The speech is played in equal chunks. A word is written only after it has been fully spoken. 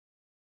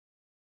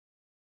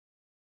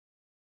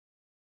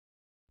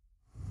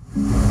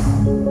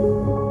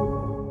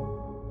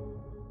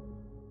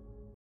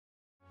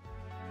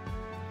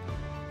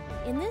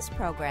this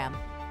program,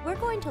 we're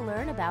going to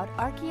learn about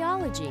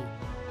archaeology.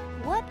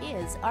 What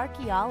is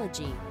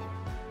archaeology?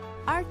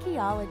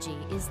 Archaeology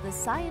is the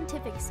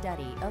scientific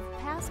study of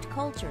past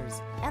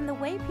cultures and the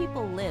way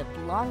people lived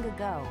long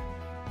ago,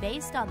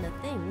 based on the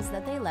things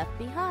that they left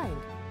behind.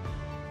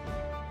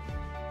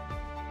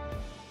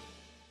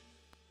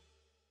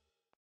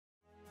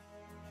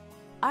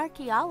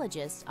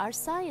 Archaeologists are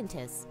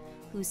scientists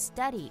who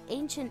study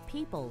ancient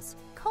peoples,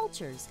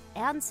 cultures,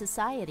 and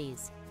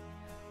societies.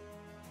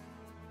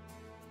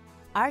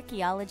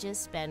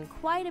 Archaeologists spend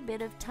quite a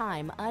bit of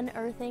time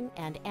unearthing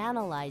and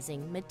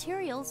analyzing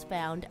materials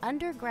found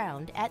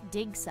underground at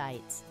dig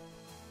sites.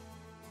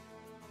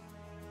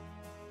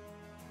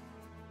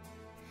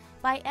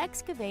 By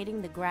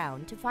excavating the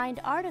ground to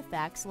find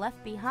artifacts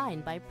left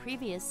behind by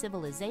previous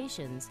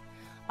civilizations,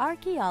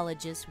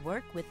 archaeologists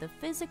work with the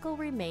physical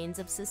remains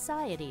of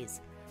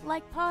societies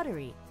like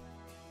pottery,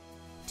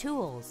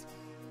 tools,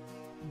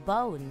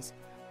 bones,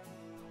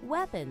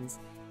 weapons,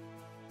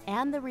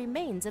 and the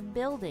remains of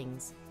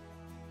buildings.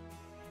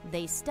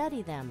 They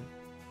study them,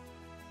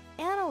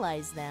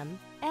 analyze them,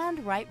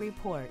 and write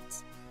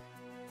reports.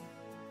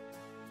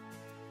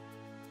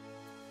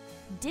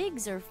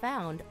 Digs are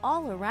found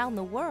all around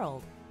the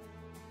world.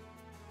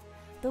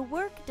 The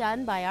work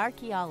done by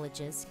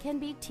archaeologists can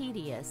be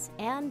tedious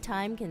and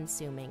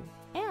time-consuming,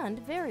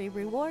 and very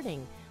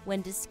rewarding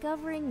when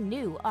discovering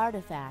new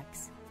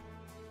artifacts.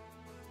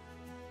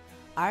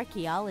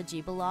 Archaeology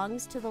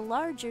belongs to the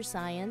larger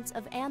science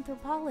of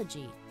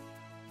anthropology,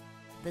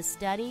 the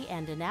study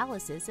and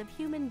analysis of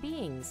human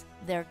beings,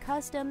 their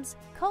customs,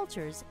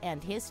 cultures,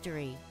 and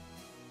history.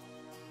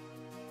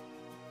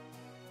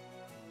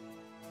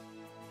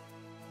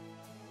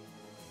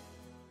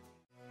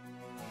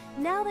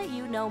 Now that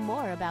you know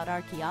more about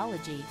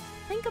archaeology,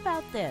 think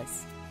about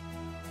this.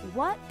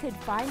 What could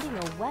finding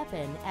a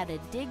weapon at a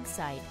dig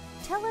site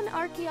tell an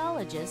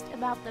archaeologist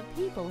about the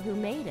people who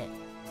made it?